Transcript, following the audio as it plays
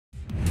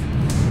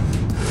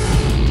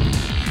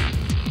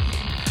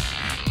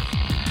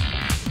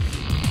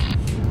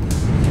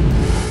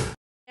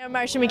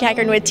I'm Marsha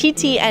MacEachern with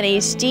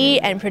TTN-HD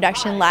and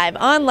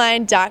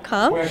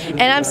ProductionLiveOnline.com,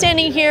 and I'm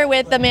standing here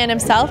with the man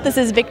himself. This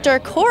is Victor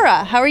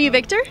Cora. How are you,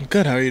 Victor?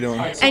 Good, how are you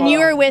doing? And you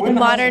are with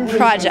Modern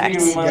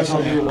Project.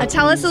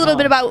 Tell us a little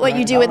bit about what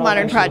you do with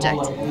Modern Project.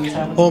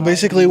 Well,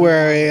 basically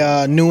we're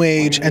a new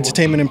age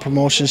entertainment and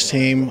promotions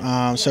team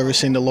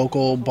servicing the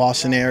local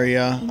Boston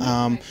area.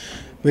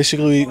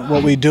 Basically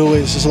what we do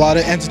is there's a lot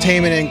of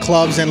entertainment in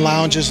clubs and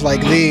lounges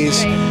like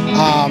these.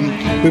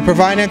 We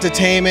provide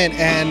entertainment,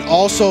 and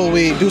also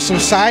we do some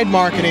side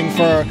marketing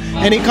for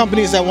any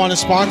companies that want to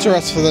sponsor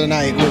us for the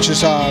night, which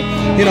is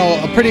you know,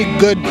 a pretty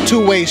good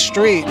two-way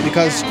street,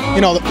 because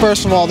you know,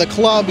 first of all, the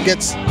club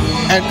gets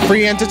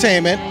free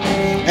entertainment,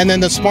 and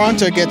then the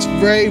sponsor gets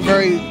very,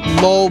 very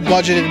low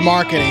budgeted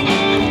marketing,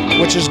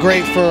 which is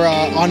great for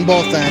on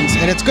both ends.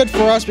 And it's good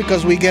for us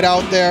because we get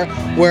out there,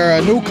 we're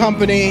a new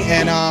company,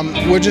 and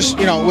we're just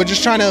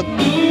trying to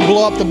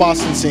blow up the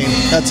Boston scene.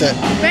 That's it.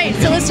 Great.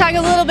 So let's talk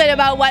a little bit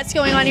about what's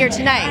going on here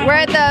tonight. We're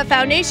at the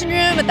Foundation Room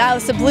at the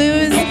House of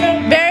Blues.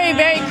 Very,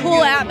 very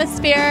cool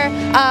atmosphere.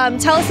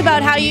 Tell us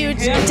about how you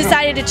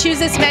decided to choose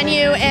this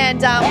venue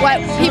and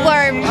what people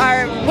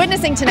are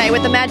witnessing tonight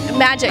with the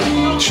magic.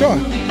 Sure.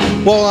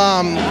 Well,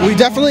 we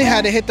definitely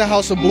had to hit the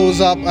House of Blues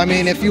up. I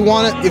mean, if you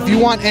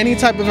want any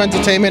type of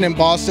entertainment in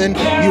Boston,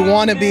 you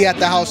want to be at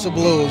the House of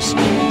Blues.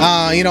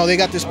 You know, they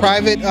got this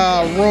private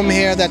room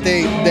here that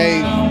they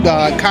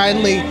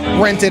kindly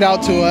rented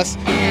out to us.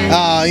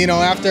 You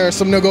know, after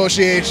some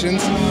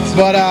negotiations,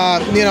 but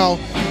you know,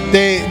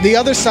 the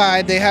other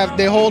side,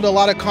 they hold a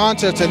lot of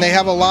concerts, and they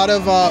have a lot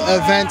of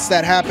events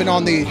that happen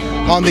at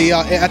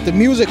the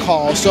music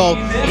hall. So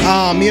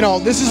you know,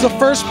 this is the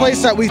first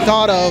place that we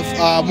thought of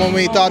when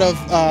we thought of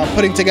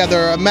putting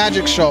together a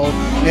magic show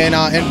in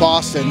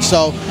Boston.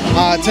 So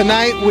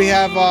tonight we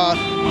have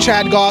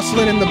Chad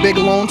Gosselin and the Big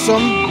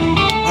Lonesome,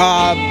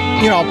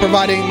 you know,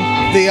 providing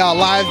the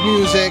live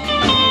music.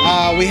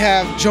 We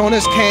have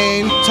Jonas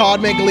Kane,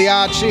 Todd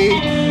Migliacci,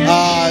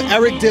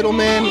 Eric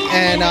Diddleman,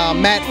 and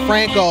Matt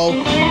Franco,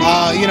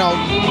 you know,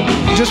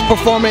 just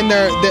performing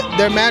their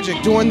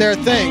magic, doing their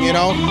thing. You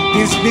know,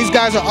 these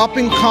guys are up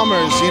and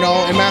comers, you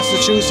know, in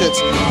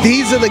Massachusetts.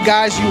 These are the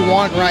guys you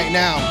want right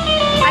now.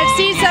 I've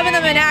seen some of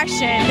them in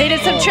action. They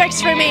did some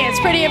tricks for me. It's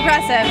pretty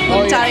impressive,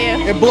 I'll tell you.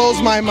 It blows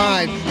my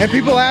mind, and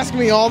people ask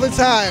me all the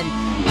time,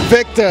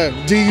 Victor,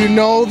 do you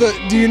know the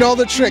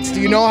tricks? Do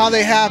you know how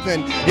they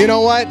happen? You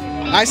know what?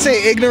 I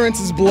say ignorance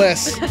is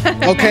bliss,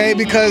 okay?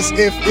 Because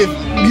if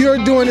you're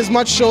doing as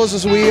much shows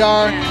as we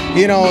are,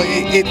 you know,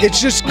 it's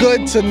just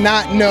good to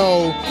not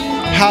know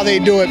how they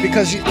do it,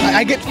 because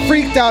I get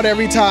freaked out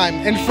every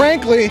time. And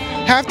frankly,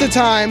 half the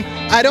time,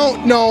 I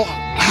don't know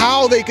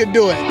how they could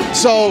do it.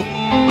 So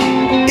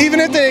even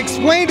if they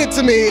explained it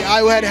to me,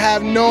 I would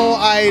have no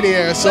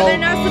idea. So well, they're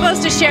not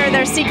supposed to share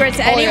their secrets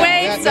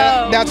anyway,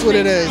 yeah, that's what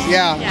it is.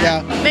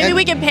 Yeah. Maybe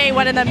we can pay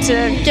one of them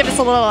to give us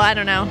a little, I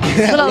don't know,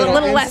 little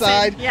inside,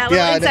 lesson. Yeah,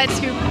 little inside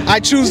scoop. I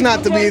choose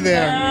not to be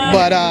there,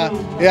 but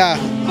yeah.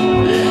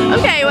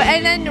 Okay,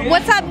 and then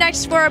what's up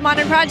next for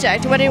Modern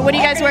Project? What are you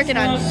guys working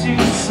on?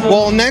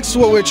 Well, next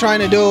what we're trying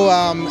to do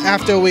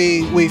after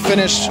we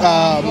finish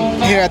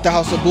here at the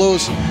House of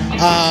Blues,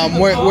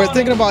 we're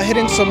thinking about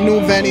hitting some new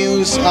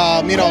venues,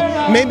 you know,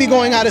 maybe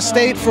going out of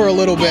state for a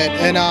little bit,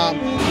 and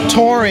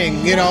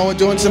touring, you know,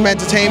 doing some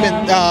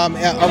entertainment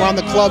around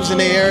the clubs in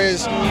the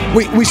areas.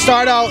 We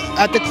start out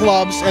at the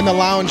clubs and the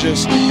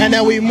lounges, and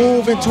then we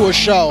move into a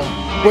show,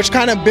 which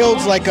kind of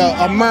builds like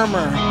a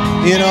murmur,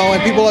 you know,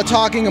 and people are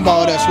talking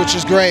about us, which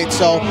is great.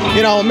 So,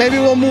 you know, maybe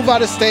we'll move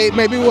out of state,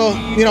 maybe we'll,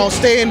 you know,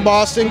 stay in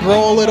Boston,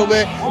 grow a little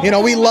bit. You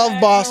know, we love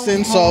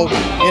Boston, so,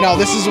 you know,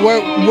 this is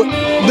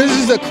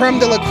the creme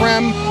de la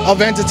creme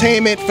of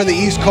entertainment for the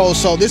East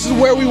Coast, so this is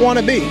where we want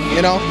to be,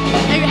 you know.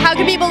 How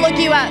can people look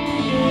you up?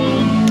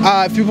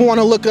 If people want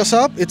to look us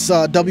up, it's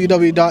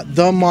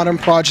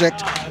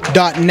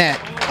www.themodernproject.net.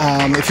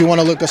 If you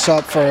want to look us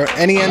up for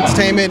any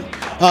entertainment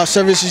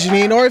services you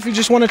need, or if you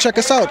just want to check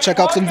us out, check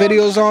out some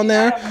videos on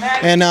there,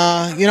 and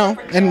you know,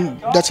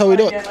 and that's how we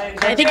do it.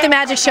 I think the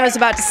magic show is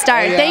about to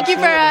start.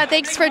 Yeah,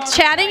 thanks for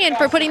chatting and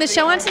for putting the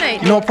show on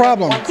tonight. No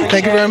problem.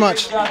 Thank you very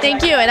much.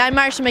 Thank you. And I'm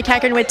Marsha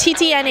MacEachern with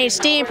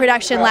TTN-HD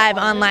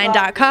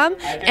ProductionLiveOnline.com,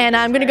 and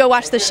I'm going to go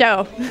watch the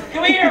show.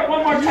 Can we hear it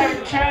one more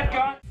time,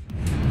 Chad?